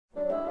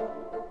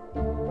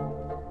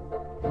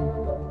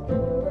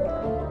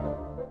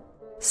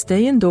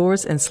Stay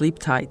indoors and sleep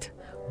tight,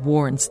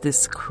 warns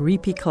this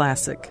creepy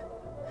classic.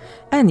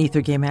 And Ether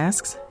Game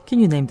asks, can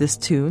you name this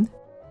tune?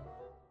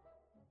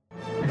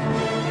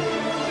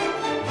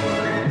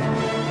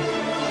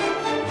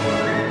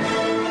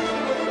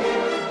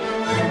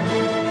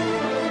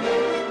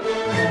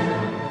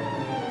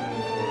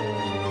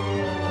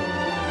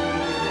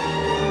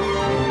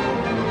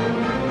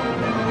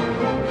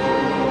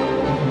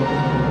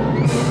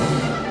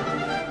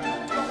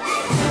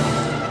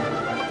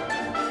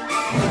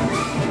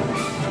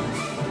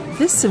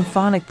 This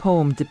symphonic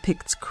poem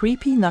depicts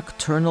creepy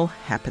nocturnal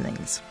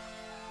happenings.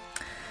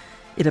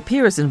 It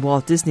appears in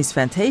Walt Disney's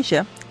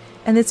Fantasia,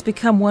 and it's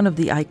become one of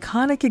the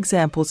iconic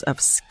examples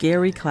of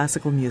scary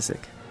classical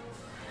music.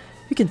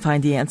 You can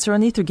find the answer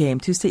on Ether Game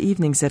Tuesday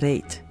evenings at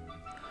 8.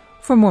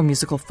 For more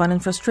musical fun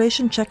and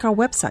frustration, check our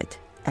website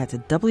at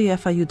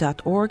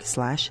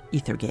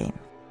wfiu.org/ethergame.